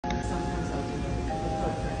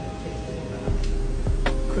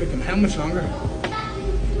quick. And how much longer?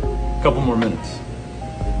 A couple more minutes.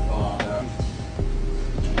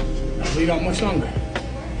 We got much longer.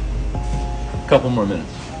 A couple more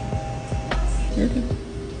minutes. You're good.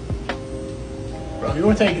 Bro,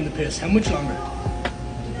 you're taking the piss. How much longer?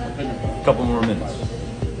 A couple more minutes.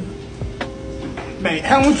 Mate,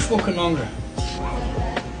 how much fucking longer?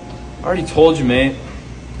 I already told you, mate.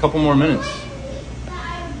 A couple more minutes.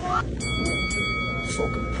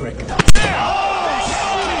 Fucking prick.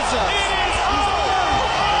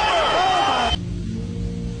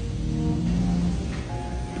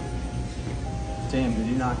 Damn, did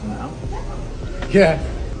you knock him out? Yeah,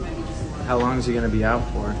 How long is he gonna be out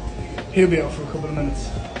for? he'll be out for a couple of minutes.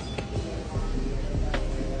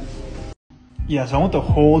 Yeah, so I want the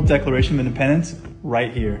whole Declaration of Independence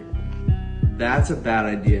right here. That's a bad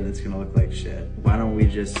idea and it's gonna look like shit. Why don't we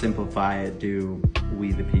just simplify it, do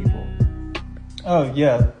we the people? Oh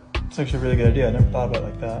yeah, it's actually a really good idea. I never thought about it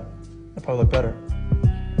like that. That'd probably look better.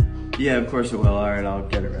 Yeah, of course it will. Alright, I'll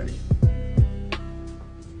get it ready.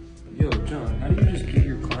 Yo, John, how do you just get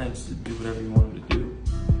your clients to do whatever you want them to do?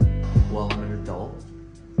 Well, I'm an adult.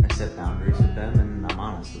 I set boundaries with them and I'm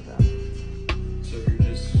honest with them. So you're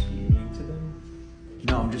just mean to them?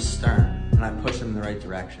 No, I'm just stern and I push them in the right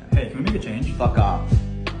direction. Hey, can we make a change? Fuck off.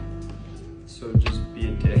 So just be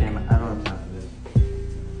a dick. Damn it, I don't have time for this.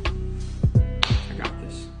 I got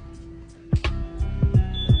this.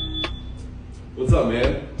 What's up,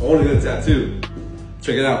 man? I want to get a tattoo.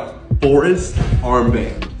 Check it out. Forest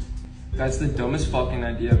armband. That's the dumbest fucking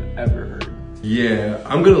idea I've ever heard. Yeah,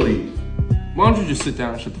 I'm gonna leave. Why don't you just sit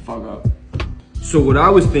down and shut the fuck up? So what I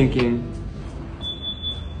was thinking...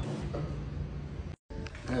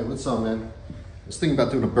 Hey, what's up, man? I was thinking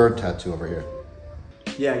about doing a bird tattoo over here.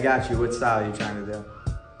 Yeah, I got you. What style are you trying to do?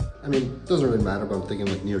 I mean, it doesn't really matter, but I'm thinking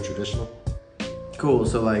like neo-traditional. Cool,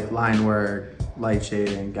 so like line work, light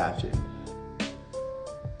shading, got you.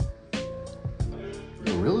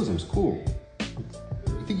 Yo, realism's cool.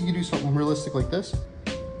 You think you could do something realistic like this?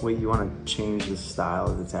 Wait, you wanna change the style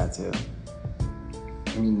of the tattoo?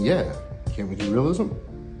 I mean, yeah. Can't we do realism?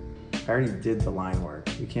 I already did the line work.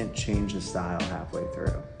 You can't change the style halfway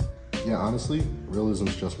through. Yeah, honestly,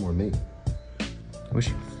 realism's just more me. Wish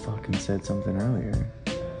you fucking said something earlier.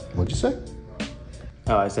 What'd you say?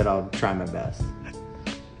 Oh, I said I'll try my best.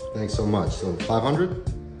 Thanks so much. So, 500?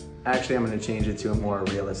 Actually, I'm gonna change it to a more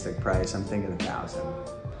realistic price. I'm thinking 1,000.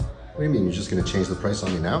 What do you mean, you're just gonna change the price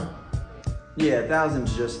on me now? Yeah,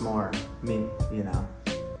 1,000's just more. I mean, you know.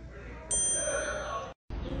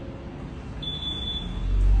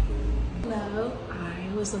 Hello,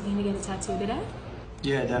 I was looking to get a tattoo today.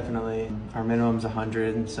 Yeah, definitely. Our minimum's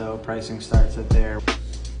 100, so pricing starts at there.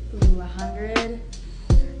 Ooh, 100.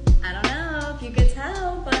 I don't know if you could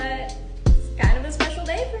tell, but it's kind of a special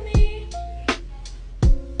day for me.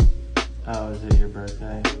 Oh, is it your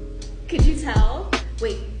birthday? Could you tell?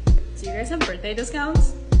 Wait, do you guys have birthday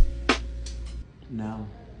discounts? No.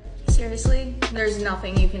 Seriously, there's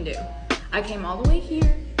nothing you can do. I came all the way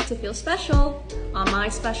here to feel special on my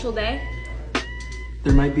special day.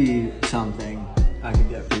 There might be something I could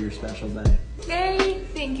get for your special day. Yay,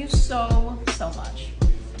 thank you so much.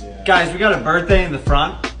 Guys, we got a birthday in the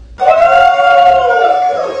front.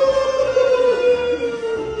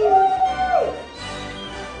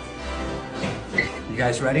 You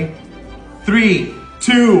guys ready? 3,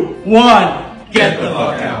 2, 1, get the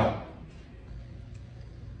fuck out.